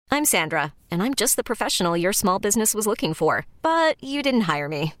I'm Sandra, and I'm just the professional your small business was looking for. But you didn't hire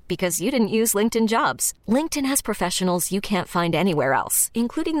me because you didn't use LinkedIn Jobs. LinkedIn has professionals you can't find anywhere else,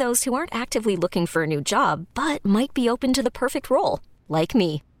 including those who aren't actively looking for a new job, but might be open to the perfect role, like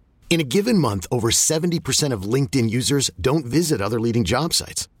me. In a given month, over 70% of LinkedIn users don't visit other leading job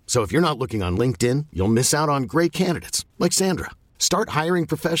sites. So if you're not looking on LinkedIn, you'll miss out on great candidates like Sandra. Start hiring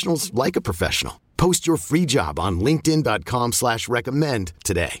professionals like a professional. Post your free job on linkedin.com/recommend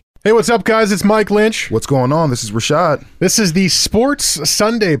today. Hey, what's up, guys? It's Mike Lynch. What's going on? This is Rashad. This is the Sports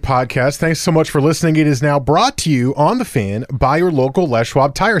Sunday podcast. Thanks so much for listening. It is now brought to you on The Fan by your local Les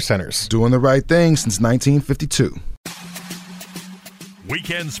Schwab Tire Centers. Doing the right thing since 1952.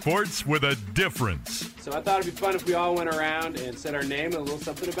 Weekend sports with a difference. So I thought it'd be fun if we all went around and said our name and a little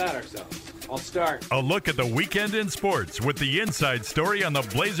something about ourselves. I'll start. A look at the weekend in sports with the inside story on the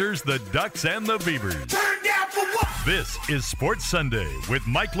Blazers, the Ducks, and the Beavers. Turn down for what? This is Sports Sunday with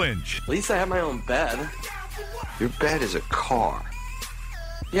Mike Lynch. At least I have my own bed. Your bed is a car.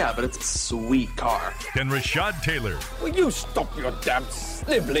 Yeah, but it's a sweet car. And Rashad Taylor. Will you stop your damn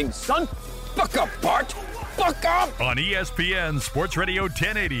sniveling, son? Buck up, Bart. Buck up! On ESPN Sports Radio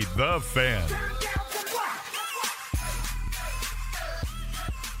 1080, The Fan.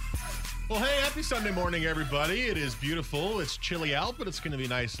 Well, hey, happy Sunday morning, everybody. It is beautiful. It's chilly out, but it's going to be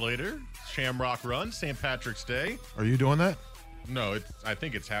nice later. Shamrock Run, St. Patrick's Day. Are you doing that? No, I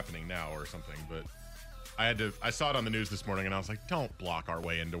think it's happening now or something, but I saw it on the news this morning, and I was like, don't block our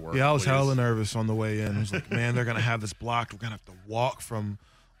way into work, Yeah, I was please. hella nervous on the way in. I was like, man, they're going to have this blocked. We're going to have to walk from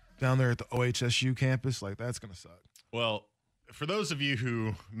down there at the OHSU campus. Like, that's going to suck. Well, for those of you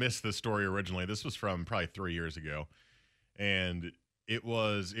who missed this story originally, this was from probably 3 years ago, and it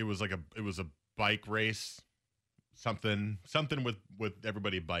was a bike race, something with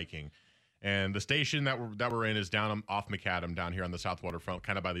everybody biking, and the station that we're in is down off Macadam, down here on the South Waterfront,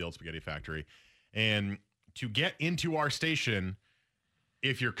 kind of by the old spaghetti factory. And to get into our station,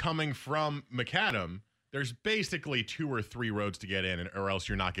 if you're coming from Macadam, there's basically 2 or 3 roads to get in, or else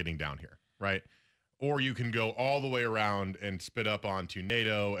you're not getting down here, right? Or you can go all the way around and spit up onto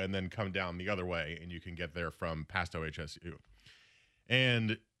NATO and then come down the other way, and you can get there from past OHSU.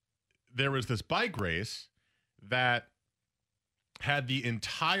 And there was this bike race that had the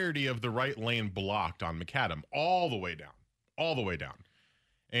entirety of the right lane blocked on Macadam, all the way down.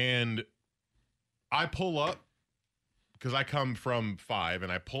 And I pull up, because I come from 5,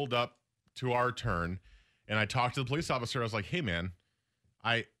 and I pulled up to our turn, and I talked to the police officer. I was like, hey, man,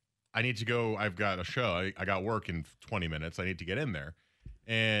 I need to go. I've got a show. I got work in 20 minutes. I need to get in there.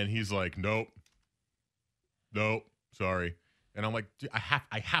 And he's like, nope, sorry. And I'm like,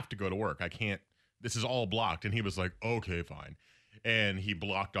 I have to go to work. I can't. This is all blocked. And he was like, okay, fine. And he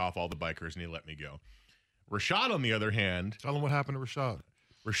blocked off all the bikers, and he let me go. Rashad, on the other hand. Tell them what happened to Rashad.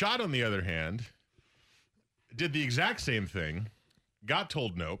 Rashad, on the other hand, did the exact same thing, got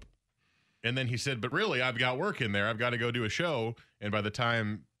told nope. And then he said, but really, I've got work in there. I've got to go do a show. And by the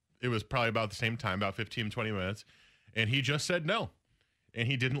time, it was probably about the same time, about 15, 20 minutes. And he just said no. And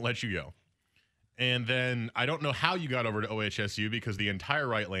he didn't let you go. And then I don't know how you got over to OHSU because the entire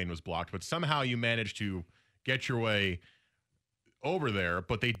right lane was blocked. But somehow you managed to get your way over there.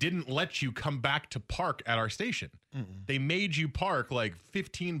 But they didn't let you come back to park at our station. Mm-mm. They made you park like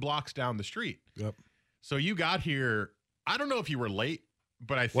 15 blocks down the street. Yep. So you got here. I don't know if you were late.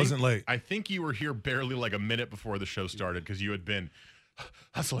 But I think, wasn't late. I think you were here barely like a minute before the show started because you had been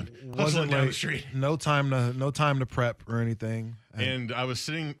hustling down the street. No time to prep or anything. And I was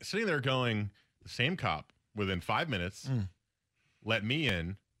sitting there going, the same cop within 5 minutes let me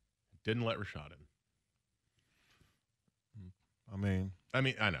in, didn't let Rashad in. I mean,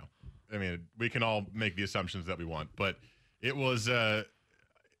 I know. I mean, we can all make the assumptions that we want, but it was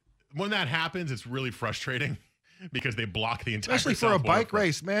when that happens, it's really frustrating. Because they block the entire Especially for a bike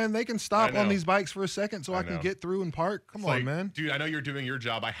race, man. They can stop on these bikes for a second so I can get through and park. Come on, man. Dude, I know you're doing your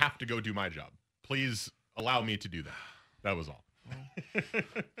job. I have to go do my job. Please allow me to do that. That was all.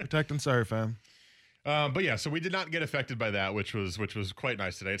 Protect and serve, fam. But yeah, so we did not get affected by that, which was quite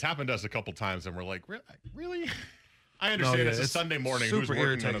nice today. It's happened to us a couple times, and we're like, really? I understand it's a Sunday morning. Who's working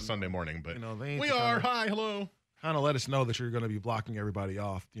irritating on a Sunday morning? But we are. Hi, hello. Kind of let us know that you're going to be blocking everybody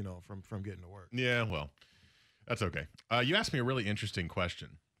off, from getting to work. Yeah, well. That's okay. You asked me a really interesting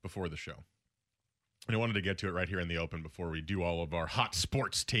question before the show. And I wanted to get to it right here in the open before we do all of our hot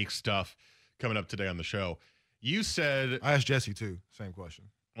sports take stuff coming up today on the show. You said... I asked Jesse, too. Same question.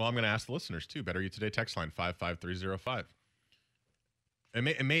 Well, I'm going to ask the listeners, too. Better You Today text line 55305.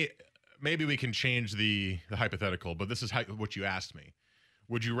 Maybe we can change the hypothetical, but this is what you asked me.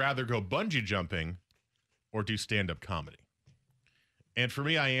 Would you rather go bungee jumping or do stand-up comedy? And for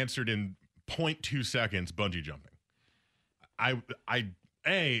me, I answered in 0.2 seconds, bungee jumping.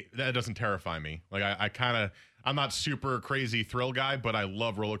 That doesn't terrify me. Like I'm not super crazy thrill guy, but I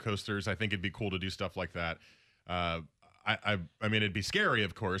love roller coasters. I think it'd be cool to do stuff like that. I mean, it'd be scary,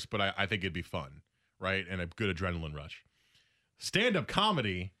 of course, but I think it'd be fun, right? And a good adrenaline rush. Stand-up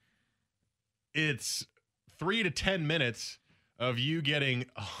comedy, it's 3 to 10 minutes of you getting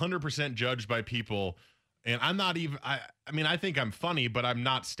 100% judged by people. And I'm not even, I think I'm funny, but I'm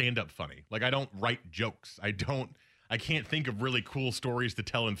not stand-up funny. Like, I don't write jokes. I can't think of really cool stories to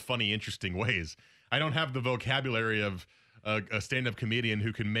tell in funny, interesting ways. I don't have the vocabulary of a stand-up comedian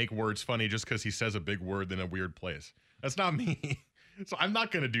who can make words funny just because he says a big word in a weird place. That's not me. So I'm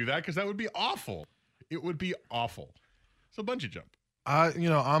not going to do that because that would be awful. It would be awful. So bungee jump.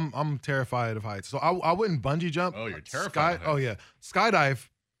 I'm terrified of heights. So I wouldn't bungee jump. Oh, you're terrified. Oh yeah, skydive.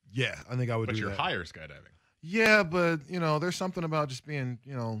 Yeah, I think I would. But do you're that. higher skydiving. Yeah, but there's something about just being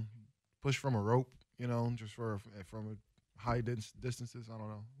pushed from a rope. Just from a high distances. I don't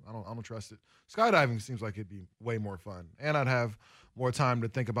know. I don't trust it. Skydiving seems like it'd be way more fun, and I'd have more time to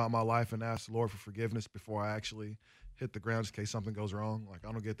think about my life and ask the Lord for forgiveness before I actually hit the ground, just in case something goes wrong. Like,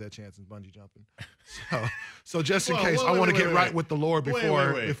 I don't get that chance in bungee jumping. So just in case, I want to get right with the Lord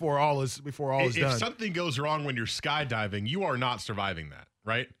before all is done. If something goes wrong when you're skydiving, you are not surviving that,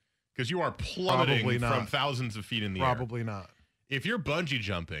 right? Because you are plummeting from thousands of feet in the air. Probably not. If you're bungee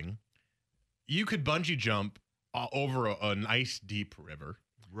jumping, you could bungee jump over a nice deep river.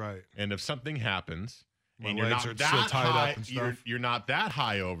 Right. And if something happens and you're not that high, you're not that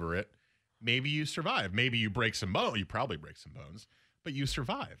high over it, maybe you survive. Maybe you break some bones. You probably break some bones, but you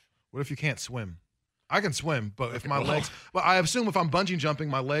survive. What if you can't swim? I can swim, but if my legs, well, I assume if I'm bungee jumping,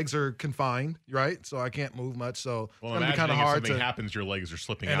 my legs are confined, right? So I can't move much. So it's gonna be kind of hard. If something happens, your legs are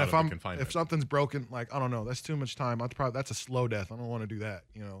slipping out of the confinement. If something's broken, like, I don't know, that's too much time. That's a slow death. I don't want to do that,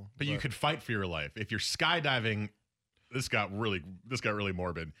 But you could fight for your life. If you're skydiving, this got really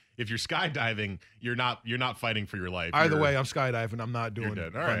morbid. If you're skydiving, you're not fighting for your life. Either way, I'm skydiving. I'm not doing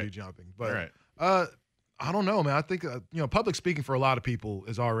bungee jumping. But I don't know, man. I think public speaking for a lot of people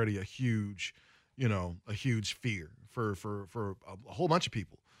is already a huge fear for a whole bunch of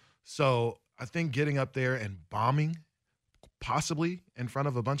people. So I think getting up there and bombing, possibly in front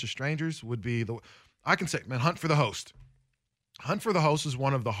of a bunch of strangers, would be I can say, man, hunt for the host. Hunt for the host is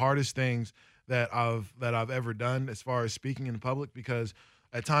one of the hardest things that I've ever done as far as speaking in public, because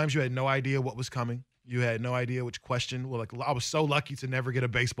at times you had no idea what was coming. You had no idea which question. Well, like, I was so lucky to never get a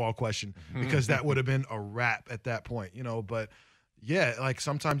baseball question, because that would have been a wrap at that point, But yeah, like,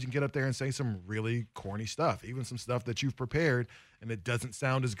 sometimes you can get up there and say some really corny stuff, even some stuff that you've prepared, and it doesn't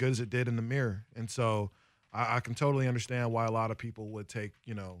sound as good as it did in the mirror. And so I can totally understand why a lot of people would take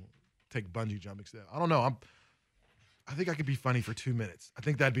bungee jumping instead. I don't know. I think I could be funny for 2 minutes. I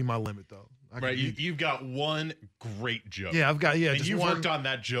think that'd be my limit, though. Right, you've got one great joke. Yeah, I've got and you've worked on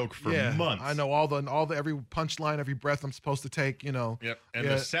that joke for months. I know all the every punchline, every breath I'm supposed to take. Yep. And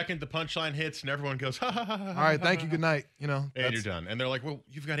the second the punchline hits, and everyone goes, ha ha ha. All right, thank you, good night. And you're done. And they're like, well,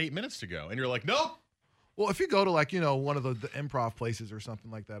 you've got 8 minutes to go, and you're like, nope. Well, if you go to one of the improv places or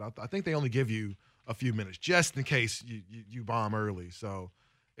something like that, I think they only give you a few minutes just in case you bomb early. So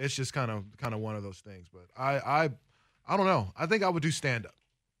it's just kind of one of those things. But I don't know. I think I would do stand up.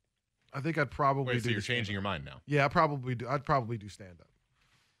 I think I'd probably do. So you're changing your mind now? Yeah, I'd probably do stand up,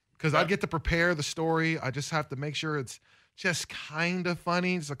 because I'd get to prepare the story. I just have to make sure it's just kind of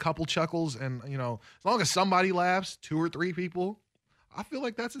funny, just a couple chuckles, and as long as somebody laughs, 2 or 3 people, I feel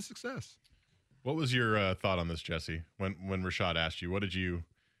like that's a success. What was your thought on this, Jesse? When Rashad asked you, what did you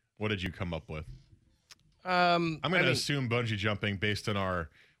come up with? I'm going to assume bungee jumping based on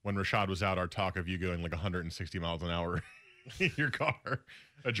when Rashad was out, our talk of you going like 160 miles an hour in your car.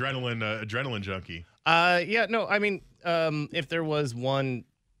 Adrenaline junkie. Yeah, no, I mean, if there was one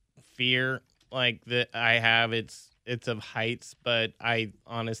fear like that I have, it's of heights, but I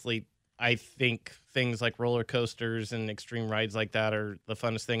think things like roller coasters and extreme rides like that are the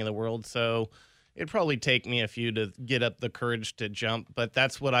funnest thing in the world. So it'd probably take me a few to get up the courage to jump, but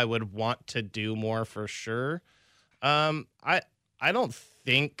that's what I would want to do more for sure. I don't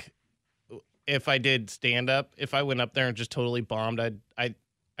think if I did stand up, if I went up there and just totally bombed, I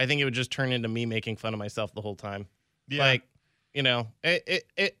think it would just turn into me making fun of myself the whole time. Yeah. Like,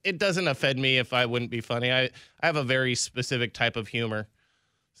 it doesn't offend me if I wouldn't be funny. I have a very specific type of humor.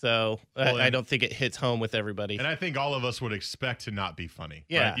 So I don't think it hits home with everybody. And I think all of us would expect to not be funny.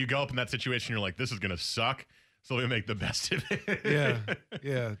 Yeah. Right? You go up in that situation, you're like, this is going to suck. So we make the best of it.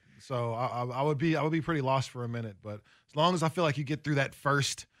 Yeah. So I would be pretty lost for a minute, but as long as I feel like you get through that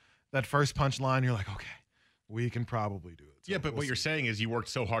first punchline, you're like, okay, We can probably do it. So but what you're saying is you worked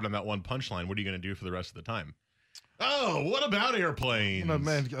so hard on that one punchline. What are you going to do for the rest of the time? Oh, what about airplanes?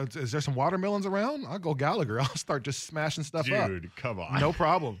 Man, is there some watermelons around? I'll go Gallagher. I'll start just smashing stuff up. Dude, come on. No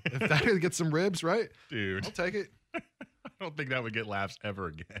problem. If that could get some ribs, right? Dude. I'll take it. I don't think that would get laughs ever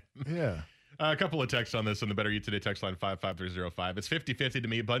again. Yeah. A couple of texts on this on the Better You Today text line 55305. It's 50-50 to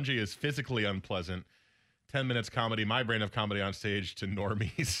me. Bungie is physically unpleasant. 10 minutes comedy, my brand of comedy on stage to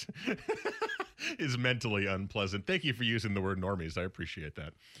normies is mentally unpleasant. Thank you for using the word normies. I appreciate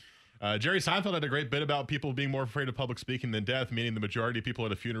that. Jerry Seinfeld had a great bit about people being more afraid of public speaking than death, meaning the majority of people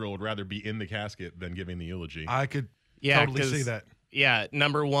at a funeral would rather be in the casket than giving the eulogy. I could totally see that. Yeah,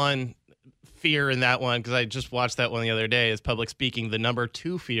 number one fear in that one, because I just watched that one the other day, is public speaking. The number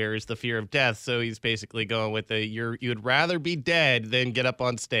two fear is the fear of death. So he's basically going with you'd rather be dead than get up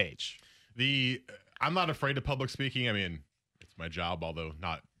on stage. I'm not afraid of public speaking. I mean, it's my job, although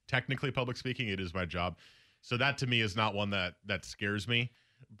not technically public speaking. It is my job. So that to me is not one that scares me.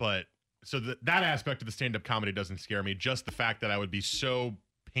 But so that aspect of the stand-up comedy doesn't scare me. Just the fact that I would be so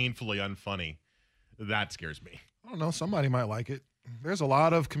painfully unfunny, that scares me. I don't know. Somebody might like it. There's a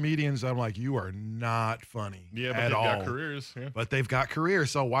lot of comedians that I'm like, you are not funny but at all. They've got careers. Yeah. But they've got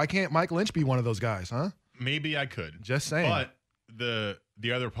careers. So why can't Mike Lynch be one of those guys, huh? Maybe I could. Just saying. But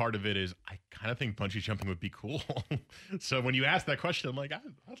the other part of it is I kind of think bungee jumping would be cool. So when you ask that question, I'm like,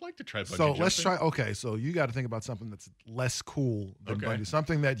 I'd like to try bungee jumping. So let's try. Okay, so you got to think about something that's less cool than bungee.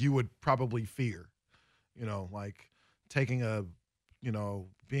 Something that you would probably fear. You know, like being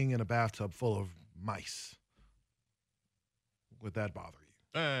in a bathtub full of mice. Would that bother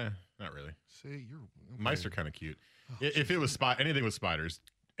you? Not really. See, mice are kind of cute. If it was anything with spiders,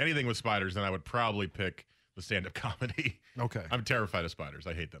 then I would probably pick the stand-up comedy. Okay. I'm terrified of spiders.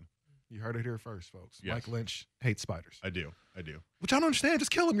 I hate them. You heard it here first, folks. Yes. Mike Lynch hates spiders. I do. Which I don't understand.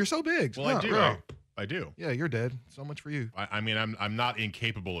 Just kill them. You're so big. Well, I do. Right. I do. Yeah, you're dead. So much for you. I mean, I'm not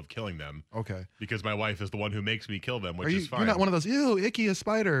incapable of killing them. Okay. Because my wife is the one who makes me kill them, which is fine. You're not one of those, ew, icky, a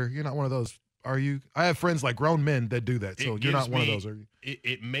spider. You're not one of those, are you? I have friends like grown men that do that. So you're not one of those, are you?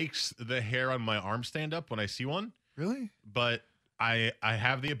 It makes the hair on my arm stand up when I see one. Really? But I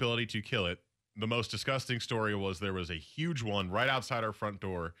have the ability to kill it. The most disgusting story was there was a huge one right outside our front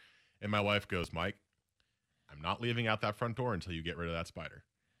door, and my wife goes, Mike, I'm not leaving out that front door until you get rid of that spider.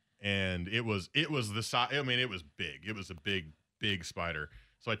 And it was the size. I mean, it was big. It was a big spider.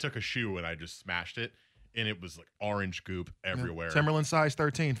 So I took a shoe and I just smashed it, and it was like orange goop everywhere. Yeah. Timberland size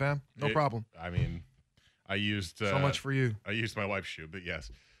 13, fam. No problem. I mean, I used so much for you. I used my wife's shoe, but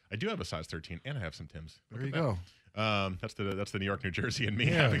yes, I do have a size 13, and I have some Timbs. There you go. That's the New York, New Jersey, and me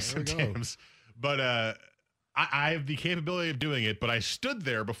having some Timbs. But I have the capability of doing it. But I stood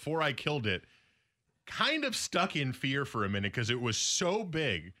there before I killed it, kind of stuck in fear for a minute because it was so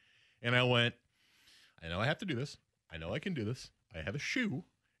big. And I went, I know I have to do this. I know I can do this. I have a shoe.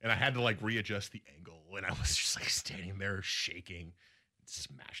 And I had to like readjust the angle. And I was just like standing there shaking and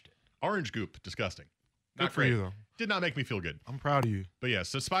smashed it. Orange goop. Disgusting. Not for great. You, though. Did not make me feel good. I'm proud of you. But yeah,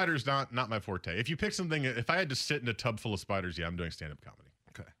 so spiders not my forte. If you pick something, if I had to sit in a tub full of spiders, yeah, I'm doing stand-up comedy.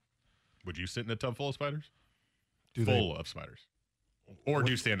 Okay. Would you sit in a tub full of spiders? Full of spiders. Or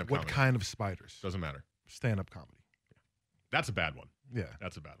do stand-up comedy? What kind of spiders? Doesn't matter. Stand-up comedy. That's a bad one. Yeah.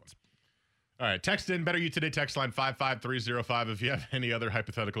 That's a bad one. All right, text in Better You Today text line 55305. If you have any other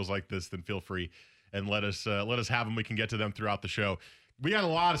hypotheticals like this, then feel free and let us have them. We can get to them throughout the show. We got a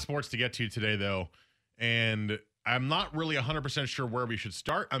lot of sports to get to today, though, and I'm not really 100% sure where we should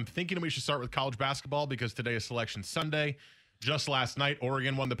start. I'm thinking we should start with college basketball because today is Selection Sunday. Just last night,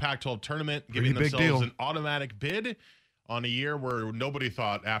 Oregon won the Pac-12 tournament, giving themselves an automatic bid on a year where nobody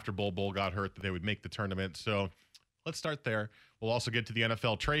thought after Bol got hurt that they would make the tournament. So let's start there. We'll also get to the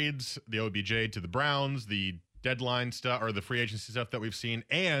NFL trades, the OBJ to the Browns, the deadline stuff or the free agency stuff that we've seen.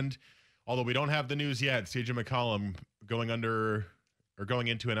 And although we don't have the news yet, CJ McCollum going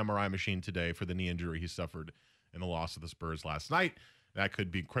into an MRI machine today for the knee injury he suffered in the loss of the Spurs last night. That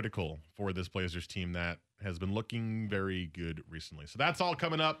could be critical for this Blazers team that has been looking very good recently. So that's all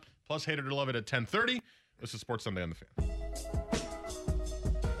coming up. Plus, Hater to Love It at 10:30. This is Sports Sunday on the Fan.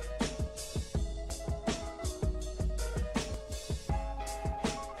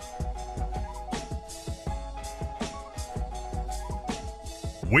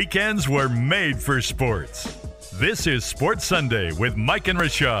 Weekends were made for sports. This is Sports Sunday with Mike and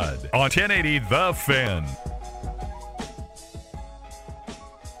Rashad on 1080 The Fan.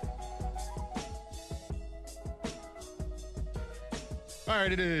 All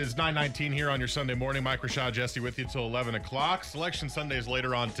right, it is 9:19 here on your Sunday morning. Mike, Rashad, Jesse with you till 11 o'clock. Selection Sunday is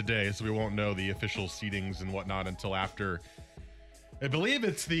later on today, so we won't know the official seedings and whatnot until after. I believe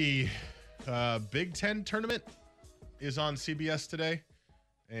it's the Big Ten tournament is on CBS today,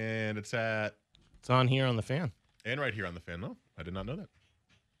 and it's on here on the Fan. And right here on the Fan. No, I did not know that.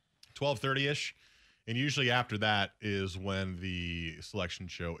 12:30-ish. And usually after that is when the selection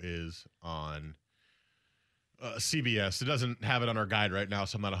show is on CBS. It doesn't have it on our guide right now,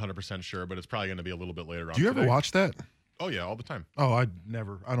 so I'm not 100% sure, but it's probably going to be a little bit later on. Do you ever watch that? Oh, yeah, all the time. Oh, I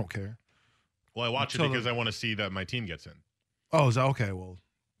don't care. Well, I watch it because I want to see that my team gets in. Oh, is that okay? Well,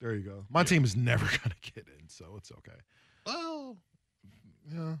 there you go. My team is never going to get in, so it's okay. Well,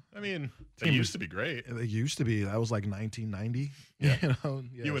 yeah. I mean, they used to be great. They used to be. That was like 1990. Yeah.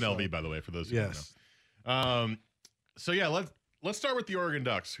 Yeah, UNLV, by the way, for those who don't know. So, yeah, let's start with the Oregon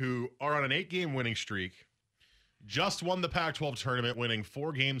Ducks, who are on an 8-game winning streak. Just won the Pac-12 tournament, winning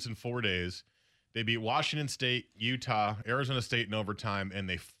 4 games in 4 days. They beat Washington State, Utah, Arizona State in overtime, and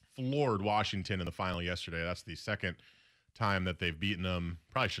they floored Washington in the final yesterday. That's the second time that they've beaten them.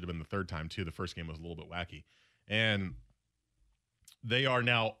 Probably should have been the third time, too. The first game was a little bit wacky. And they are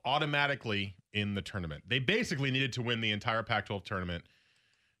now automatically in the tournament. They basically needed to win the entire Pac-12 tournament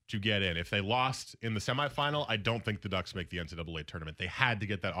to get in. If they lost in the semifinal, I don't think the Ducks make the NCAA tournament. They had to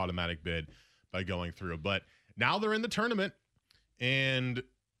get that automatic bid by going through. But now they're in the tournament, and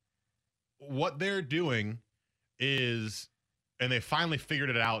what they're doing is, and they finally figured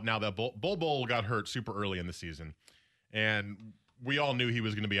it out now that Bol got hurt super early in the season, and we all knew he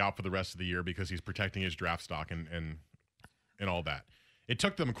was going to be out for the rest of the year because he's protecting his draft stock and all that. It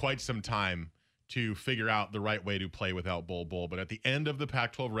took them quite some time to figure out the right way to play without Bol. But at the end of the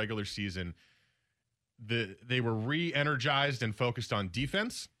Pac-12 regular season, they were re-energized and focused on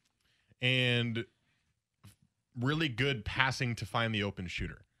defense and really good passing to find the open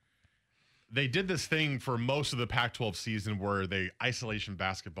shooter. They did this thing for most of the Pac-12 season where they isolation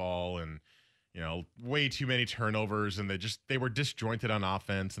basketball and, way too many turnovers, and they were disjointed on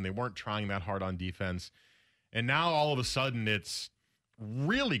offense, and they weren't trying that hard on defense. And now all of a sudden it's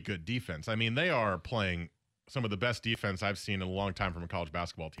really good defense. I mean, they are playing some of the best defense I've seen in a long time from a college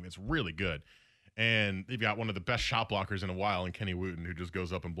basketball team. It's really good. And they've got one of the best shot blockers in a while in Kenny Wooten, who just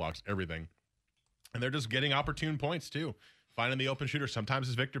goes up and blocks everything. And they're just getting opportune points, too. Finding the open shooter. Sometimes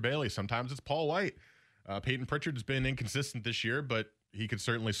it's Victor Bailey. Sometimes it's Paul White. Peyton Pritchard's been inconsistent this year, but he could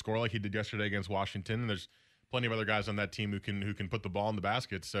certainly score like he did yesterday against Washington. And there's plenty of other guys on that team who can put the ball in the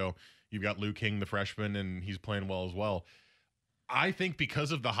basket. So you've got Lou King, the freshman, and he's playing well as well. I think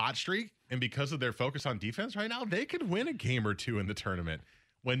because of the hot streak and because of their focus on defense right now, they could win a game or two in the tournament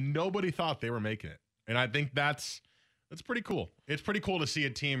when nobody thought they were making it. And I think that's pretty cool. It's pretty cool to see a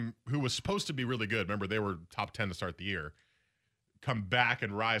team who was supposed to be really good, remember they were top 10 to start the year, come back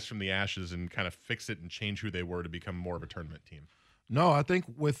and rise from the ashes and kind of fix it and change who they were to become more of a tournament team. No, I think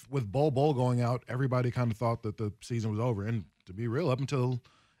with Bol going out, everybody kind of thought that the season was over. And to be real, up until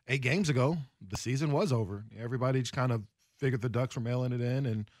 8 games ago, the season was over. Everybody just kind of figured the Ducks were mailing it in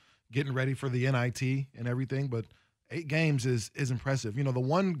and getting ready for the NIT and everything. But 8 games is impressive. The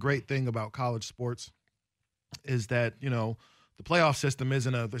one great thing about college sports is that, the playoff system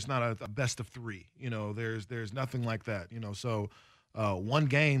there's not a best of 3. There's nothing like that. So one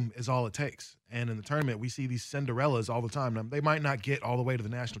game is all it takes. And in the tournament, we see these Cinderellas all the time. Now, they might not get all the way to the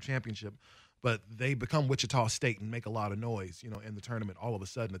national championship, but they become Wichita State and make a lot of noise, in the tournament. All of a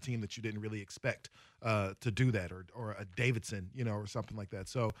sudden, a team that you didn't really expect to do that, or a Davidson, or something like that.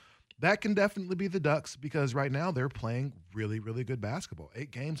 So that can definitely be the Ducks because right now they're playing really, really good basketball.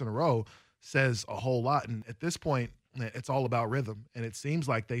 8 games in a row says a whole lot. And at this point, it's all about rhythm. And it seems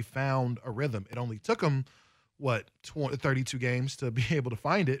like they found a rhythm. It only took them, 32 games to be able to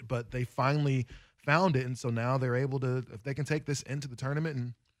find it, but they finally found it. And so now they're able to, if they can take this into the tournament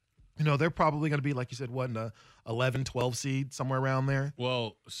and, they're probably going to be, like you said, in a 11, 12 seed, somewhere around there?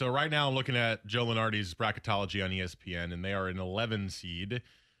 Well, so right now I'm looking at Joe Lunardi's bracketology on ESPN, and they are an 11 seed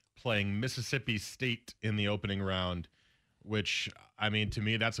playing Mississippi State in the opening round, which, I mean, to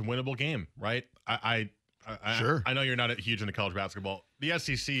me, that's a winnable game, right? Sure. I know you're not huge into college basketball. The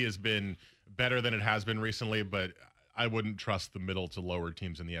SEC has been better than it has been recently, but I wouldn't trust the middle to lower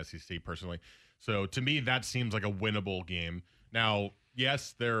teams in the SEC personally. So to me, that seems like a winnable game. Now,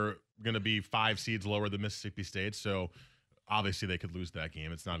 yes, they're going to be 5 seeds lower than Mississippi State, so obviously they could lose that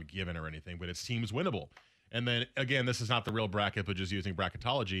game. It's not a given or anything, but it seems winnable. And then, again, this is not the real bracket, but just using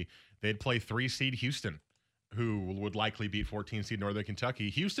bracketology, they'd play 3-seed Houston, who would likely beat 14-seed Northern Kentucky.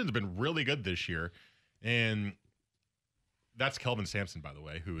 Houston's been really good this year, and that's Kelvin Sampson, by the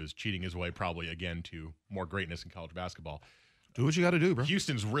way, who is cheating his way probably again to more greatness in college basketball. Do what you got to do, bro.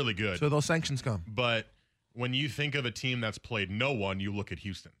 Houston's really good. So those sanctions come. But when you think of a team that's played no one, you look at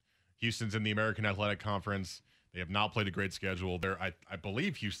Houston. Houston's in the American Athletic Conference. They have not played a great schedule. I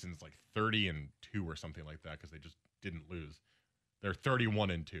believe Houston's like 30-2 or something like that because they just didn't lose. They're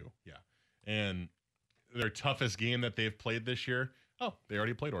 31-2, yeah. And their toughest game that they've played this year, they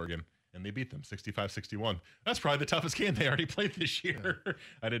already played Oregon, and they beat them 65-61. That's probably the toughest game they already played this year. Yeah.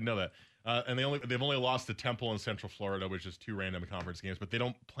 I didn't know that. And they've only lost to Temple and Central Florida, which is 2 random conference games, but they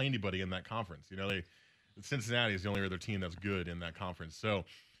don't play anybody in that conference. Cincinnati is the only other team that's good in that conference. So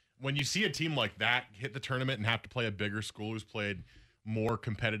when you see a team like that hit the tournament and have to play a bigger school who's played more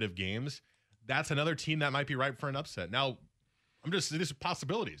competitive games, that's another team that might be ripe for an upset. Now, these are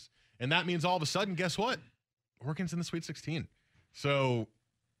possibilities. And that means all of a sudden, guess what? Oregon's in the Sweet 16. So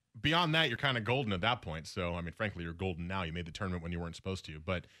beyond that, you're kind of golden at that point. So, I mean, frankly, you're golden now. You made the tournament when you weren't supposed to.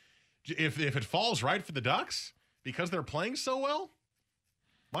 But if it falls right for the Ducks because they're playing so well,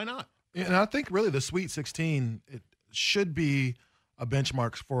 why not? And I think really the Sweet 16, it should be a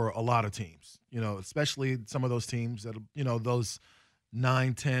benchmark for a lot of teams, especially some of those teams that, those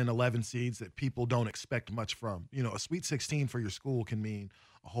 9, 10, 11 seeds that people don't expect much from. A Sweet 16 for your school can mean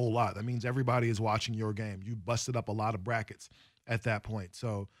a whole lot. That means everybody is watching your game. You busted up a lot of brackets at that point.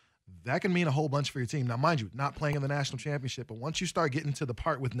 So that can mean a whole bunch for your team. Now, mind you, not playing in the national championship, but once you start getting to the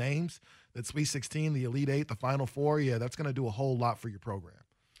part with names, that Sweet 16, the Elite 8, the Final Four, that's going to do a whole lot for your program.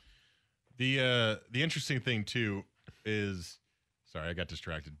 The interesting thing, too, is – sorry, I got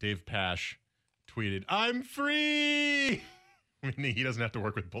distracted. Dave Pasch tweeted, "I'm free!" I mean, he doesn't have to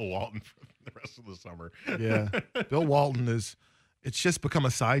work with Bill Walton for the rest of the summer. Yeah. Bill Walton it's just become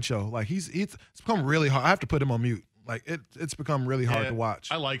a sideshow. Like, it's become really hard. I have to put him on mute. Like, it's become really hard to watch.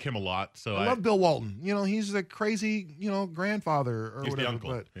 I like him a lot. So I love Bill Walton. He's a crazy, grandfather or he's whatever. The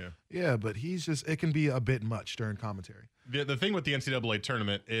uncle. But, but he's just, it can be a bit much during commentary. The thing with the NCAA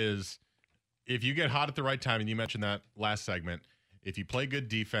tournament is if you get hot at the right time, and you mentioned that last segment, if you play good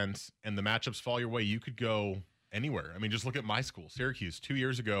defense and the matchups fall your way, you could go anywhere. I mean, just look at my school, Syracuse. 2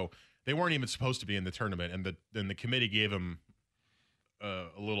 years ago, they weren't even supposed to be in the tournament, and the committee gave them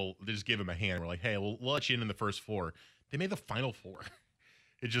they just gave them a hand. We're like, hey, we'll let you in the first 4. They made the Final Four.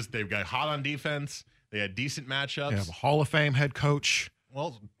 They've got hot on defense. They had decent matchups. They have a Hall of Fame head coach.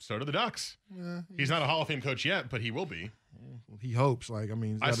 Well, so do the Ducks. Yeah, he's not a Hall of Fame coach yet, but he will be. He hopes.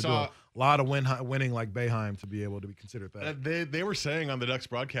 He's got to do a lot of winning like Boeheim to be able to be considered that. They were saying on the Ducks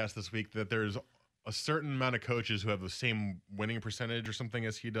broadcast this week that there's a certain amount of coaches who have the same winning percentage or something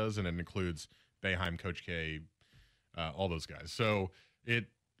as he does, and it includes Boeheim, Coach K, all those guys. So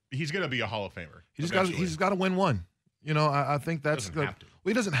he's going to be a Hall of Famer. He's just got to win one. I think that's good. Well,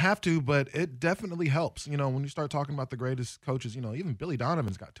 he doesn't have to, but it definitely helps. When you start talking about the greatest coaches, even Billy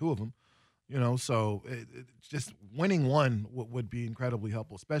Donovan's got 2 of them. So it's just winning one would be incredibly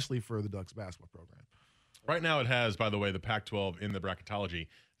helpful, especially for the Ducks basketball program. Right now it has, by the way, the Pac-12 in the bracketology,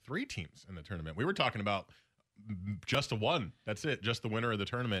 3 teams in the tournament. We were talking about just a one. That's it, just the winner of the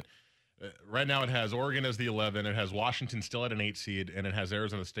tournament. Right now it has Oregon as the 11. It has Washington still at an 8 seed, and it has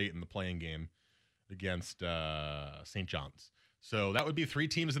Arizona State in the playing game against St. John's. So that would be 3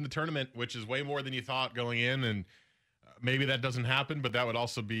 teams in the tournament, which is way more than you thought going in, and maybe that doesn't happen, but that would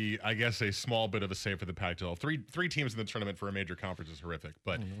also be, I guess, a small bit of a save for the Pac-12. Three teams in the tournament for a major conference is horrific,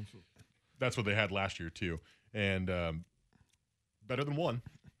 but that's what they had last year too, and better than 1.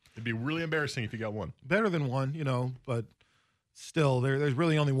 It'd be really embarrassing if you got 1. Better than 1, but still, there's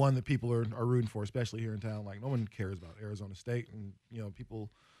really only 1 that people are rooting for, especially here in town. Like, no one cares about Arizona State, and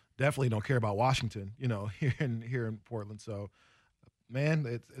people definitely don't care about Washington, here in Portland. So,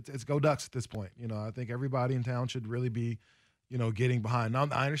 man, it's go Ducks at this point. I think everybody in town should really be, getting behind. Now,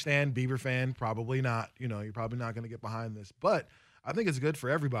 I understand Beaver fan, probably not. You're probably not going to get behind this, but I think it's good for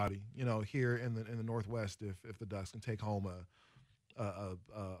everybody. Here in the Northwest, if the Ducks can take home a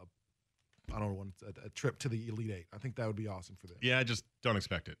trip to the Elite 8. I think that would be awesome for them. Yeah, I just don't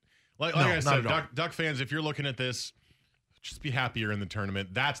expect it. Like I said, Duck fans, if you're looking at this, just be happy you're in the tournament.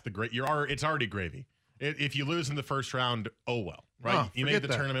 That's the great. It's already gravy. If you lose in the first round, oh well, right? No, you made the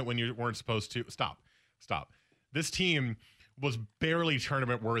tournament when you weren't supposed to. Stop. This team was barely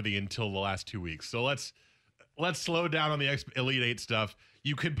tournament worthy until the last 2 weeks. So let's slow down on the Elite 8 stuff.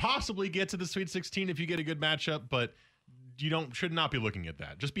 You could possibly get to the Sweet 16 if you get a good matchup, but you should not be looking at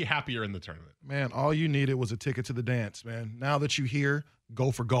that. Just be happier in the tournament. Man, all you needed was a ticket to the dance, man. Now that you're here,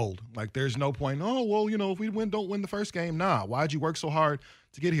 go for gold. Like, there's no point, if we don't win the first game. Nah, why'd you work so hard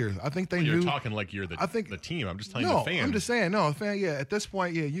to get here? I think they knew. You're talking like you're the team. I'm just telling the fans. I'm just saying, at this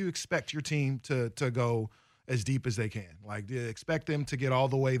point, you expect your team to go as deep as they can. Like, you expect them to get all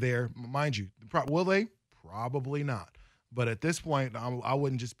the way there. Mind you, will they? Probably not. But at this point, I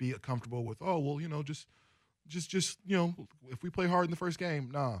wouldn't just be comfortable with, just if we play hard in the first game,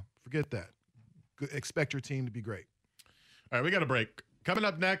 nah, forget that. expect your team to be great. All right, we got a break. Coming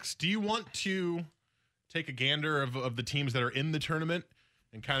up next, do you want to take a gander of the teams that are in the tournament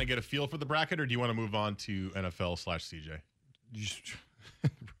and kind of get a feel for the bracket, or do you want to move on to NFL/CJ?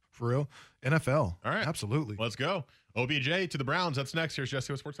 For real? NFL. All right. Absolutely. Let's go. OBJ to the Browns. That's next. Here's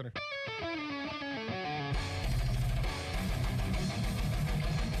Jesse with SportsCenter.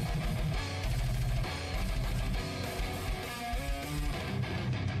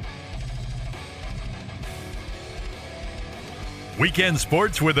 Weekend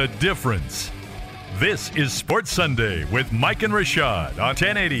sports with a difference. This is Sports Sunday with Mike and Rashad on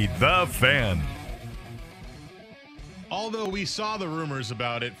 1080 The Fan. Although we saw the rumors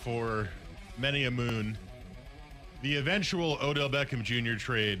about it for many a moon, the eventual Odell Beckham Jr.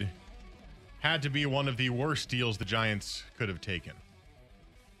 trade had to be one of the worst deals the Giants could have taken.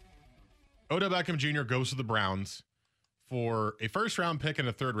 Odell Beckham Jr. goes to the Browns for a first-round pick and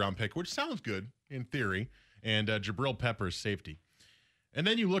a third-round pick, which sounds good in theory, and Jabril Peppers safety. And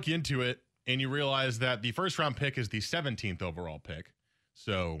then you look into it, and you realize that the first-round pick is the 17th overall pick,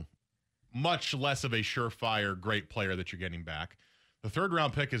 so much less of a surefire great player that you're getting back. The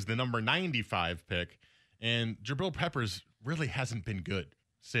third-round pick is the number 95 pick, and Jabril Peppers really hasn't been good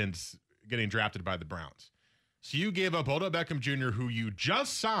since getting drafted by the Browns. So you gave up Odell Beckham Jr., who you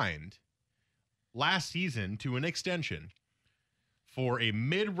just signed last season to an extension, for a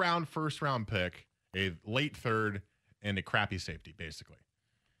mid-round first-round pick, a late third, and a crappy safety, basically.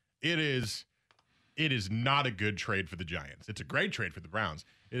 It is not a good trade for the Giants. It's a great trade for the Browns.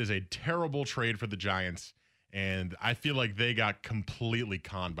 It is a terrible trade for the Giants, and I feel like they got completely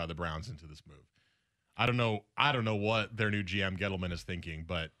conned by the Browns into this move. I don't know what their new GM Gettleman is thinking,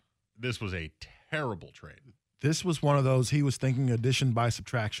 but this was a terrible trade. This was one of those, he was thinking addition by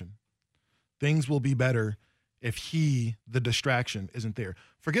subtraction. Things will be better if the distraction, isn't there.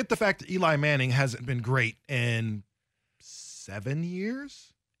 Forget the fact that Eli Manning hasn't been great in 7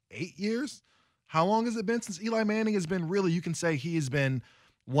 years, 8 years. How long has it been since Eli Manning has been really, you can say he has been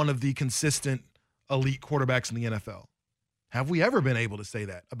one of the consistent elite quarterbacks in the NFL. Have we ever been able to say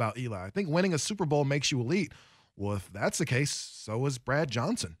that about Eli? I think winning a Super Bowl makes you elite. Well, if that's the case, so is Brad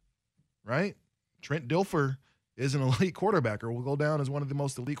Johnson, right? Trent Dilfer is an elite quarterback, or will go down as one of the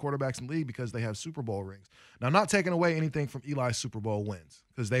most elite quarterbacks in the league because they have Super Bowl rings. Now, I'm not taking away anything from Eli's Super Bowl wins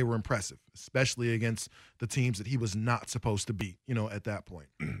because they were impressive, especially against the teams that he was not supposed to beat, at that point.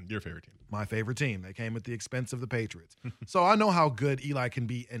 Your favorite team. My favorite team. They came at the expense of the Patriots. So I know how good Eli can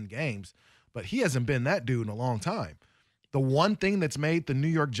be in games, but he hasn't been that dude in a long time. The one thing that's made the New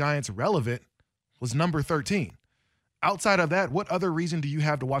York Giants relevant was number 13. Outside of that, what other reason do you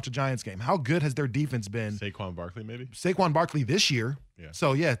have to watch a Giants game? How good has their defense been? Saquon Barkley, maybe? Saquon Barkley this year. Yeah.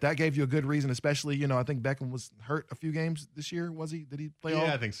 So, yeah, that gave you a good reason, especially, I think Beckham was hurt a few games this year, was he? Did he play all?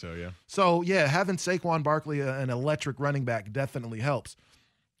 Yeah, I think so, yeah. So, yeah, having Saquon Barkley, an electric running back, definitely helps.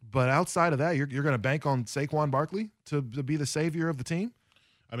 But outside of that, you're going to bank on Saquon Barkley to be the savior of the team?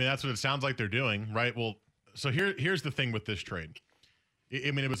 I mean, that's what it sounds like they're doing, right? Well, so here's the thing with this trade.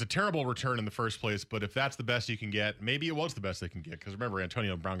 I mean, it was a terrible return in the first place, but if that's the best you can get, maybe it was the best they can get. Because remember,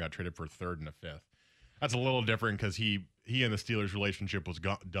 Antonio Brown got traded for a third and a fifth. That's a little different because he and the Steelers' relationship was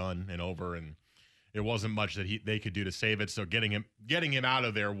done and over, and it wasn't much that they could do to save it. So getting him out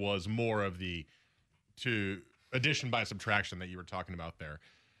of there was more of the addition by subtraction that you were talking about there.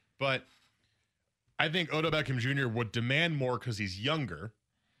 But I think Odell Beckham Jr. would demand more because he's younger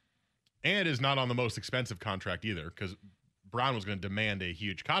and is not on the most expensive contract either, because Brown was going to demand a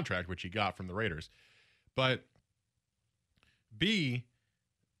huge contract, which he got from the Raiders. But B,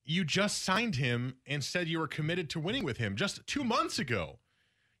 you just signed him and said you were committed to winning with him. Just 2 months ago,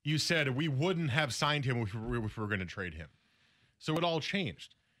 you said we wouldn't have signed him if we were going to trade him. So it all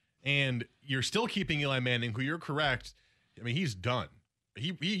changed. And you're still keeping Eli Manning, who you're correct. I mean, he's done.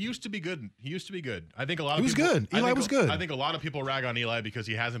 He used to be good. I think a lot of people. He was good. Eli was good. I think a lot of people rag on Eli because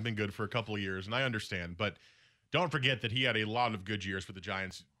he hasn't been good for a couple of years, and I understand. But don't forget that he had a lot of good years for the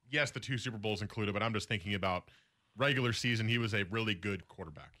Giants. Yes, the 2 Super Bowls included, but I'm just thinking about regular season. He was a really good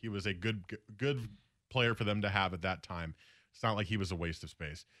quarterback. He was a good player for them to have at that time. It's not like he was a waste of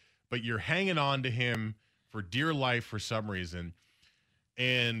space. But you're hanging on to him for dear life for some reason.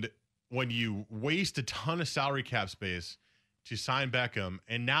 And when you waste a ton of salary cap space to sign Beckham,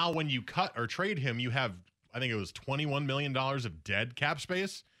 and now when you cut or trade him, you have, I think it was $21 million of dead cap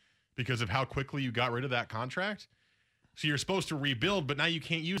space because of how quickly you got rid of that contract. So you're supposed to rebuild, but now you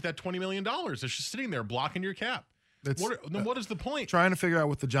can't use that $20 million. It's just sitting there blocking your cap. What is the point? Trying to figure out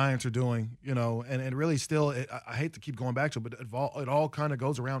what the Giants are doing, and really still, I hate to keep going back to it, but it all kind of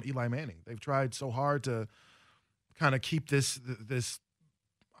goes around Eli Manning. They've tried so hard to kind of keep this,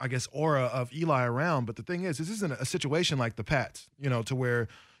 I guess, aura of Eli around. But the thing is, this isn't a situation like the Pats, to where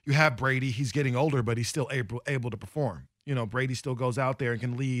you have Brady, he's getting older, but he's still able to perform. Brady still goes out there and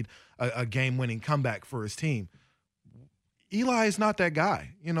can lead a game-winning comeback for his team. Eli is not that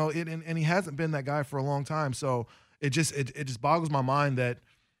guy, and he hasn't been that guy for a long time. So it just boggles my mind that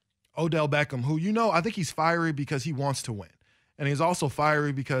Odell Beckham, who, I think he's fiery because he wants to win. And he's also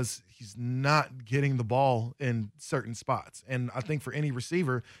fiery because he's not getting the ball in certain spots. And I think for any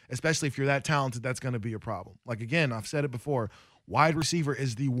receiver, especially if you're that talented, that's going to be a problem. Like, again, I've said it before, wide receiver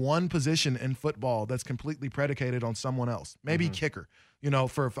is the one position in football that's completely predicated on someone else. Maybe kicker,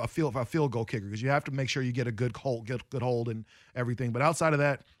 for a field goal kicker, because you have to make sure you get a good hold and everything. But outside of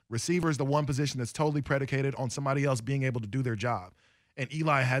that, receiver is the one position that's totally predicated on somebody else being able to do their job. And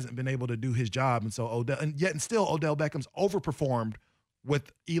Eli hasn't been able to do his job. And so still Odell Beckham's overperformed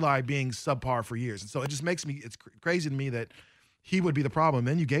with Eli being subpar for years. And so it just makes it's crazy to me that he would be the problem.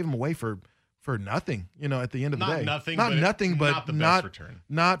 And you gave him away for nothing, at the end of the day. Not Not return.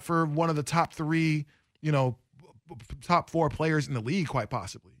 Not for one of the top 3, top 4 players in the league, quite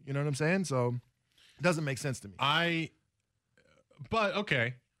possibly. You know what I'm saying? So it doesn't make sense to me. But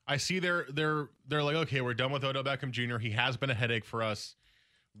okay. I see they're like, okay, we're done with Odell Beckham Jr. He has been a headache for us.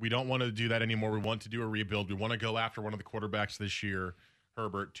 We don't want to do that anymore. We want to do a rebuild. We want to go after one of the quarterbacks this year,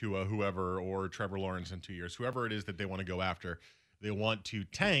 Herbert, Tua, whoever, or Trevor Lawrence in 2 years, whoever it is that they want to go after. They want to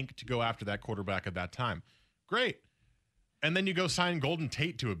tank to go after that quarterback at that time. Great. And then you go sign Golden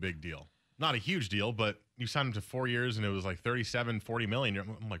Tate to a big deal. Not a huge deal, but you signed him to 4 years and it was like $40 million.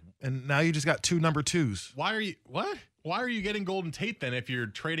 I'm like, and now you just got 2 number 2s. Why are you getting Golden Tate then if you're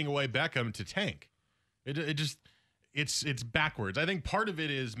trading away Beckham to tank? It's backwards. I think part of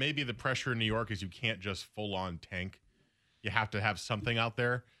it is maybe the pressure in New York is you can't just full on tank. You have to have something out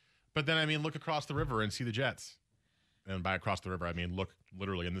there. But then, look across the river and see the Jets. And by across the river, I mean look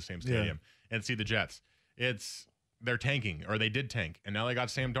literally in the same stadium and see the Jets. They're tanking, or they did tank, and now they got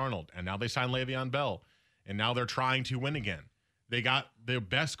Sam Darnold, and now they signed Le'Veon Bell, and now they're trying to win again. They got the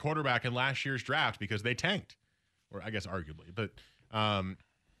best quarterback in last year's draft because they tanked. Or I guess arguably, but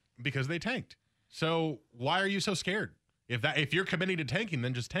because they tanked. So why are you so scared? If you're committing to tanking,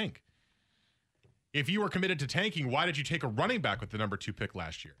 then just tank. If you were committed to tanking, why did you take a running back with the number 2 pick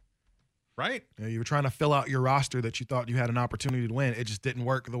last year? Right? Yeah, you were trying to fill out your roster that you thought you had an opportunity to win. It just didn't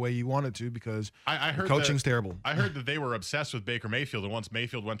work the way you wanted to because I heard coaching's terrible. I heard that they were obsessed with Baker Mayfield, and once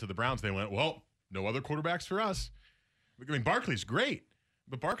Mayfield went to the Browns, they went, well, no other quarterbacks for us. Barkley's great.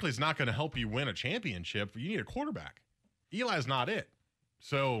 But Barkley's not going to help you win a championship. You need a quarterback. Eli's not it.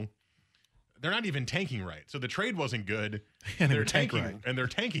 So they're not even tanking right. So the trade wasn't good. And they're tanking right. And they're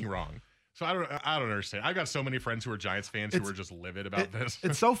tanking wrong. So I don't understand. I've got so many friends who are Giants fans who are just livid about this.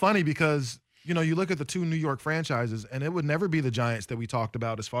 It's so funny because, you look at the 2 New York franchises, and it would never be the Giants that we talked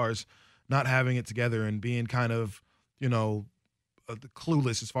about as far as not having it together and being kind of,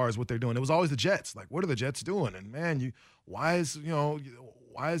 clueless as far as what they're doing. It was always the Jets. Like, what are the Jets doing? And man, why is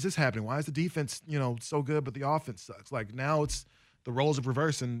this happening? Why is the defense, so good, but the offense sucks? Like, now it's the roles of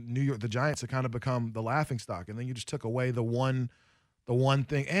reverse, and New York, the Giants have kind of become the laughingstock. And then you just took away the one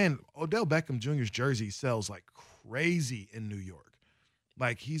thing. And Odell Beckham Jr.'s jersey sells like crazy in New York.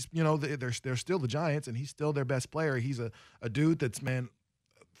 Like, he's, they're still the Giants, and he's still their best player. He's a dude that's, man,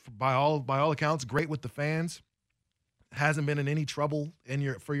 by all accounts, great with the fans. Hasn't been in any trouble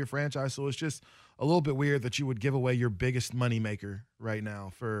for your franchise. So it's just a little bit weird that you would give away your biggest moneymaker right now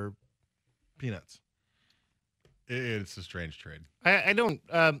for peanuts. It's a strange trade. I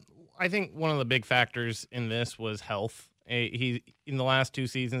think one of the big factors in this was health. He in the last 2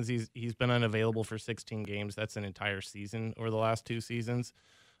 seasons, he's been unavailable for 16 games. That's an entire season over the last 2 seasons.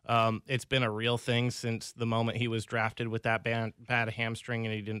 It's been a real thing since the moment he was drafted with that bad hamstring,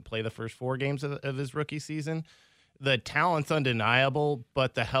 and he didn't play the first 4 games of his rookie season. The talent's undeniable,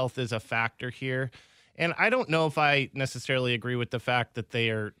 but the health is a factor here. And I don't know if I necessarily agree with the fact that they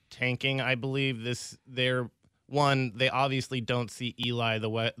are tanking. I believe they obviously don't see Eli the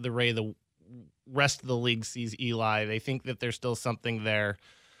way the rest of the league sees Eli. They think that there's still something there.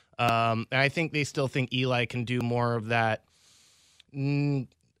 And I think they still think Eli can do more of that,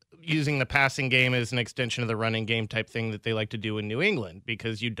 using the passing game as an extension of the running game type thing that they like to do in New England,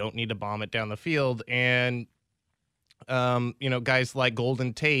 because you don't need to bomb it down the field. And guys like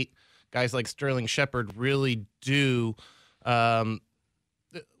Golden Tate, guys like Sterling Shepard really do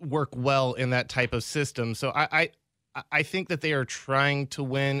work well in that type of system. So I think that they are trying to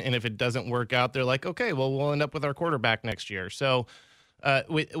win, and if it doesn't work out, they're like, okay, well, we'll end up with our quarterback next year. So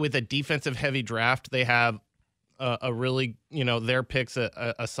with a defensive heavy draft, they have a really, their pick's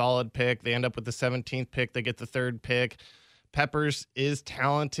a solid pick. They end up with the 17th pick. They get the 3rd pick. Peppers is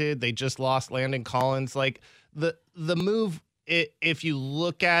talented. They just lost Landon Collins. Like the move, if you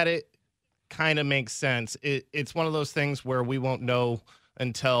look at it, kind of makes sense. It's one of those things where we won't know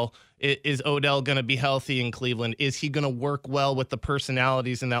until is Odell going to be healthy in Cleveland? Is he going to work well with the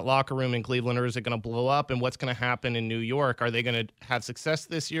personalities in that locker room in Cleveland, or is it going to blow up? And what's going to happen in New York? Are they going to have success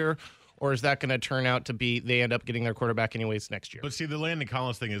this year, or is that going to turn out to be they end up getting their quarterback anyways next year? But see, the Landon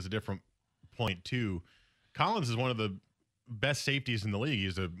Collins thing is a different point too. Collins is one of the best safeties in the league.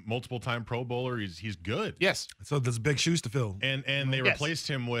 He's a multiple-time Pro Bowler. He's good. Yes. So there's big shoes to fill. And they replaced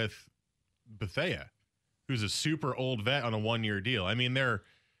him with Bethea, who's a super old vet on a 1-year deal. I mean, they're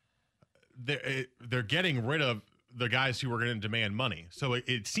getting rid of the guys who are going to demand money. So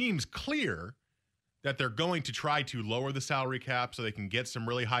it seems clear that they're going to try to lower the salary cap so they can get some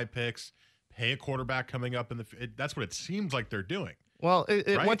really high picks, pay a quarterback coming up that's what it seems like they're doing. Well,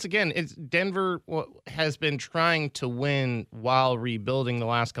 right? Once again, Denver has been trying to win while rebuilding the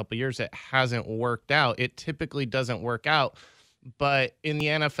last couple of years. It hasn't worked out. It typically doesn't work out. But in the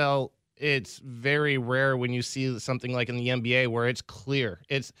NFL, it's very rare when you see something like in the NBA where it's clear.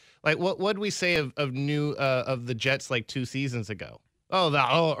 It's like what did we say of the Jets like 2 seasons ago?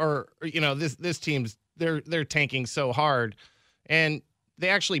 This team's they're tanking so hard, and they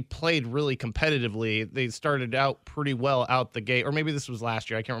actually played really competitively. They started out pretty well out the gate, or maybe this was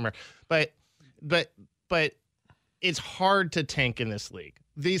last year. I can't remember. But it's hard to tank in this league.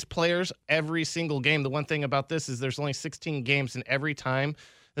 These players, every single game. The one thing about this is there's only 16 games, and every time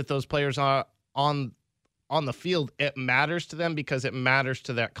that those players are on the field, it matters to them because it matters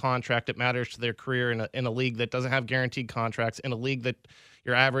to that contract. It matters to their career in a league that doesn't have guaranteed contracts, in a league that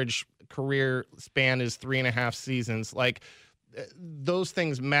your average career span is 3.5 seasons. Like, those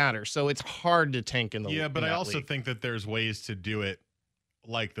things matter. So it's hard to tank in the league. Yeah, but I also think that there's ways to do it,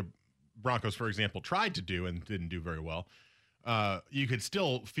 like the Broncos, for example, tried to do and didn't do very well. You could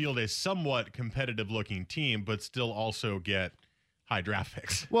still field a somewhat competitive-looking team, but still also get high draft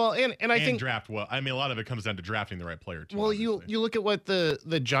picks. Well, and I think draft well. I mean, a lot of it comes down to drafting the right player too. Well, obviously. you look at what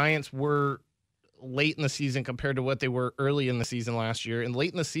the Giants were late in the season compared to what they were early in the season last year. And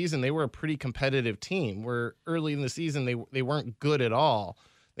late in the season, they were a pretty competitive team. Where early in the season, they weren't good at all.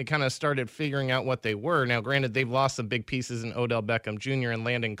 They kind of started figuring out what they were. Now, granted, they've lost some big pieces in Odell Beckham Jr. and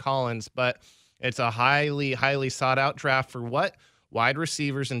Landon Collins, but it's a highly, highly sought-out draft for what? Wide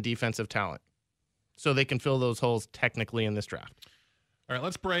receivers and defensive talent. So they can fill those holes technically in this draft. All right,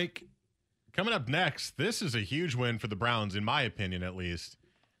 let's break. Coming up next, this is a huge win for the Browns, in my opinion at least.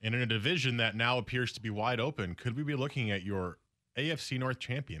 And in a division that now appears to be wide open, could we be looking at your AFC North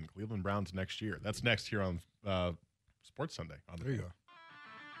champion, Cleveland Browns, next year? That's next here on Sports Sunday. There you go.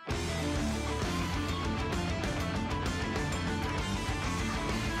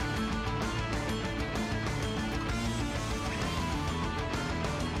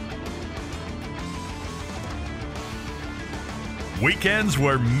 Weekends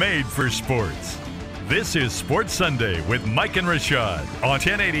were made for sports. This is Sports Sunday with Mike and Rashad on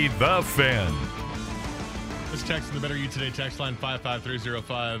 1080 The Fan. This text in the Better You Today text line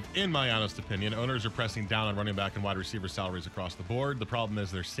 55305. In my honest opinion, owners are pressing down on running back and wide receiver salaries across the board. The problem is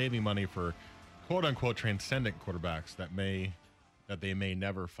they're saving money for quote-unquote transcendent quarterbacks that they may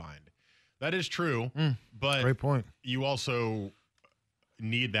never find. That is true, but great point. You also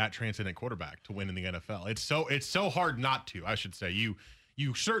need that transcendent quarterback to win in the NFL. It's so hard not to, I should say.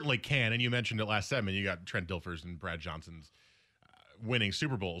 You certainly can, and you mentioned it last segment. You got Trent Dilfers and Brad Johnson's winning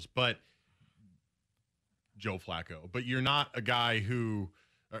Super Bowls, but Joe Flacco. But you're not a guy who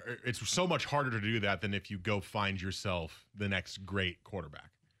it's so much harder to do that than if you go find yourself the next great quarterback,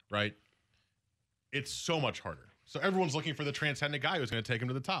 right? It's so much harder. So everyone's looking for the transcendent guy who's going to take them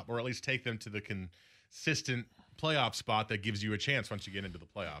to the top, or at least take them to the consistent playoff spot that gives you a chance once you get into the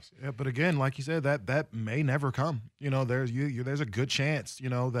playoffs. Yeah, but again, like you said, that may never come. You know, there's a good chance, you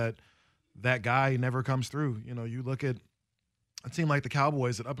know, that guy never comes through. You know, you look at it seemed like the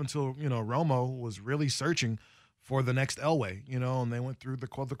Cowboys that up until, you know, Romo was really searching for the next Elway, you know, and they went through the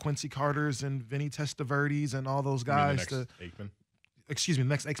Quincy Carters and Vinny Testaverdes and all those guys. The next Aikman? Excuse me, the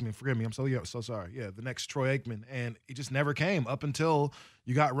next Aikman. Forgive me. I'm so sorry. Yeah, the next Troy Aikman. And it just never came up until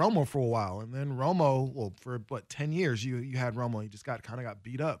you got Romo for a while. And then Romo, well, for 10 years you had Romo. He just got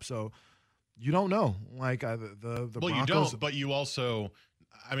beat up. So you don't know. Like the well, Broncos. You don't, but you also,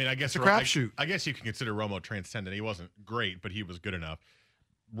 I mean, I guess it's a crapshoot. I guess you can consider Romo transcendent. He wasn't great, but he was good enough.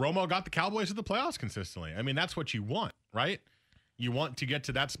 Romo got the Cowboys to the playoffs consistently. I mean, that's what you want, right? You want to get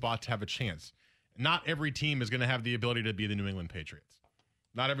to that spot to have a chance. Not every team is going to have the ability to be the New England Patriots.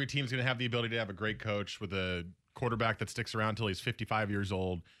 Not every team is going to have the ability to have a great coach with a quarterback that sticks around until he's 55 years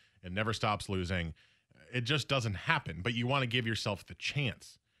old and never stops losing. It just doesn't happen, but you want to give yourself the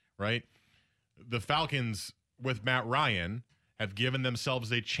chance, right? The Falcons with Matt Ryan have given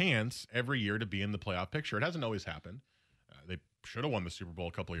themselves a chance every year to be in the playoff picture. It hasn't always happened. They should have won the Super Bowl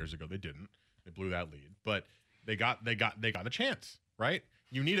a couple of years ago. They didn't. They blew that lead, but they got a chance, right?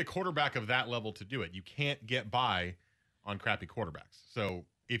 You need a quarterback of that level to do it. You can't get by on crappy quarterbacks. So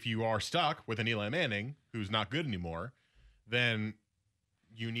if you are stuck with an Eli Manning who's not good anymore, then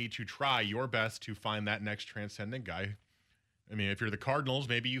you need to try your best to find that next transcendent guy. I mean, if you're the Cardinals,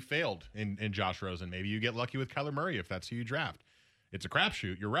 maybe you failed in Josh Rosen. Maybe you get lucky with Kyler Murray if that's who you draft. It's a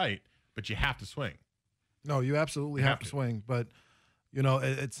crapshoot, you're right, but you have to swing. No, you absolutely have to swing. But, you know,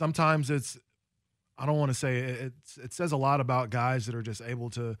 sometimes it's, I don't want to say it says a lot about guys that are just able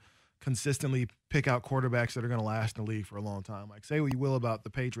to consistently pick out quarterbacks that are going to last in the league for a long time. Like, say what you will about the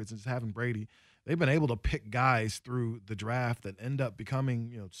Patriots and just having Brady. They've been able to pick guys through the draft that end up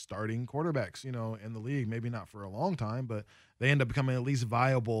becoming, you know, starting quarterbacks, you know, in the league. Maybe not for a long time, but they end up becoming at least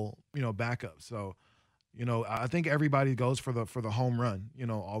viable, you know, backups. So, you know, I think everybody goes for the home run, you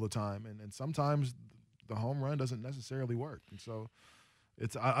know, all the time. And sometimes the home run doesn't necessarily work. And so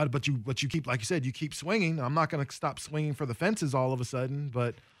it's but you keep, like you said, you keep swinging. I'm not going to stop swinging for the fences all of a sudden,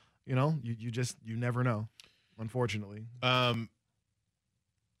 but you know, you never know, unfortunately.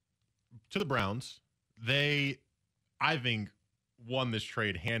 To the Browns, they, I think, won this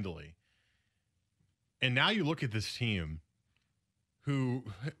trade handily. And now you look at this team who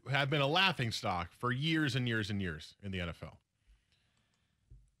have been a laughingstock for years and years and years in the NFL.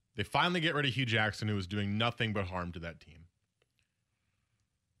 They finally get rid of Hugh Jackson, who was doing nothing but harm to that team.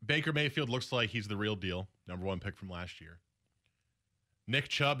 Baker Mayfield looks like he's the real deal, number 1 pick from last year. Nick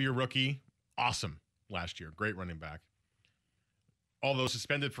Chubb, your rookie, awesome last year. Great running back. Although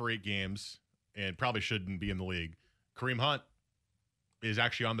suspended for 8 games and probably shouldn't be in the league. Kareem Hunt is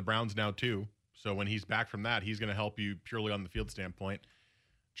actually on the Browns now too. So when he's back from that, he's going to help you purely on the field standpoint.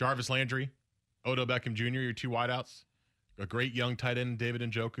 Jarvis Landry, Odell Beckham Jr., your 2 wideouts. A great young tight end, David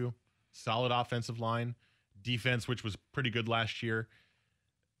Njoku. Solid offensive line. Defense, which was pretty good last year.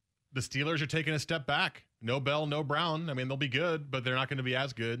 The Steelers are taking a step back. No Bell, no Brown. I mean, they'll be good, but they're not going to be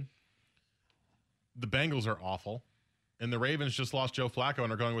as good. The Bengals are awful. And the Ravens just lost Joe Flacco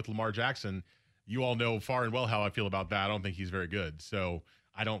and are going with Lamar Jackson. You all know far and well how I feel about that. I don't think he's very good. So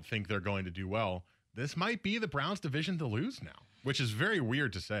I don't think they're going to do well. This might be the Browns' division to lose now, which is very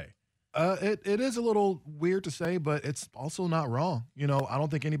weird to say. It is a little weird to say, but it's also not wrong. You know, I don't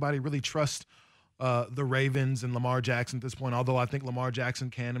think anybody really trusts the Ravens and Lamar Jackson at this point, although I think Lamar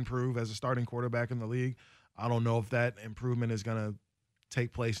Jackson can improve as a starting quarterback in the league. I don't know if that improvement is going to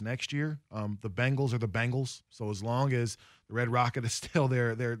take place next year. The Bengals are the Bengals, so as long as the Red Rocket is still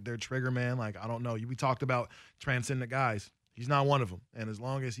their trigger man, like, I don't know. We talked about transcendent guys. He's not one of them, and as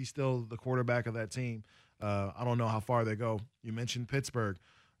long as he's still the quarterback of that team, I don't know how far they go. You mentioned Pittsburgh.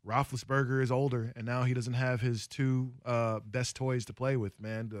 Roethlisberger is older, and now he doesn't have his 2 best toys to play with,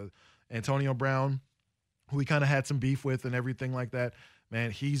 man. Antonio Brown, who he kind of had some beef with and everything like that, man,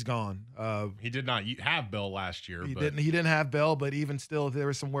 he's gone. He did not have Bell last year. He didn't have Bell, but even still, there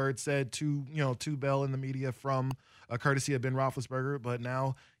was some words said to Bell in the media from courtesy of Ben Roethlisberger. But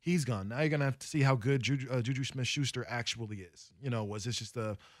now he's gone. Now you're gonna have to see how good Juju Smith-Schuster actually is. You know, was this just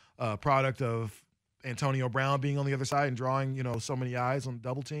a product of Antonio Brown being on the other side and drawing so many eyes on the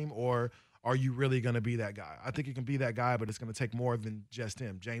double team, or are you really going to be that guy? I think you can be that guy, but it's going to take more than just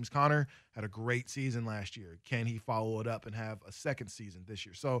him. James Conner had a great season last year. Can he follow it up and have a second season this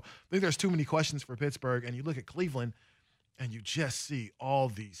year? So I think there's too many questions for Pittsburgh. And you look at Cleveland, and you just see all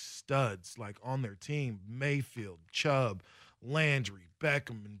these studs like on their team: Mayfield, Chubb, Landry,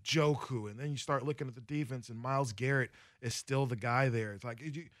 Beckham, and Njoku. And then you start looking at the defense, and Myles Garrett is still the guy there. It's like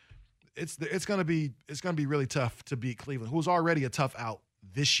it's going to be really tough to beat Cleveland, who was already a tough out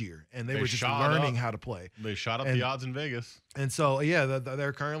this year, and they were just learning how to play. They shot up the odds in Vegas. And so, yeah,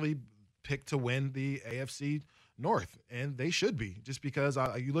 they're currently picked to win the AFC North, and they should be, just because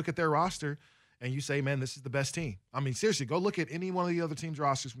you look at their roster and you say, man, this is the best team. I mean, seriously, go look at any one of the other teams'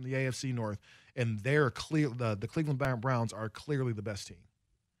 rosters from the AFC North, and they're clear. The Cleveland Browns are clearly the best team.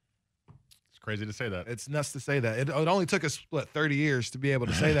 It's crazy to say that. It's nuts to say that. It only took us, 30 years to be able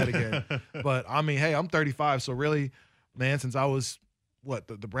to say that again. But, I mean, hey, I'm 35, so really, man, since I was –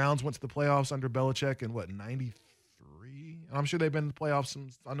 the Browns went to the playoffs under Belichick in 93? And I'm sure they've been in the playoffs.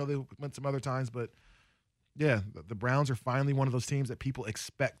 I know they went some other times, but yeah, the Browns are finally one of those teams that people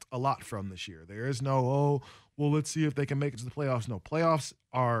expect a lot from this year. There is no, let's see if they can make it to the playoffs. No, playoffs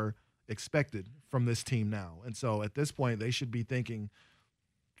are expected from this team now. And so at this point, they should be thinking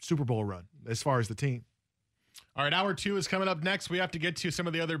Super Bowl run as far as the team. All right, hour 2 is coming up next. We have to get to some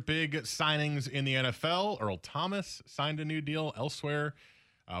of the other big signings in the NFL. Earl Thomas signed a new deal elsewhere.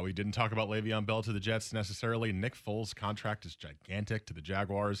 We didn't talk about Le'Veon Bell to the Jets necessarily. Nick Foles' contract is gigantic to the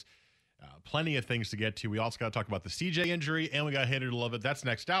Jaguars. Plenty of things to get to. We also got to talk about the CJ injury, and we got Hater to Love It. That's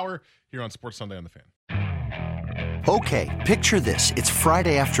next hour here on Sports Sunday on The Fan. Okay, picture this. It's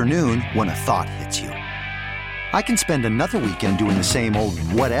Friday afternoon when a thought hits you. I can spend another weekend doing the same old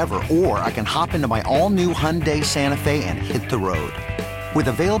whatever, or I can hop into my all-new Hyundai Santa Fe and hit the road. With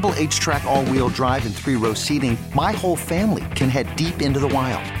available H-Track all-wheel drive and 3-row seating, my whole family can head deep into the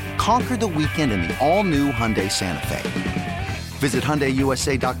wild. Conquer the weekend in the all-new Hyundai Santa Fe. Visit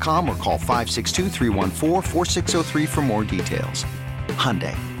HyundaiUSA.com or call 562-314-4603 for more details.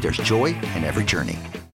 Hyundai, there's joy in every journey.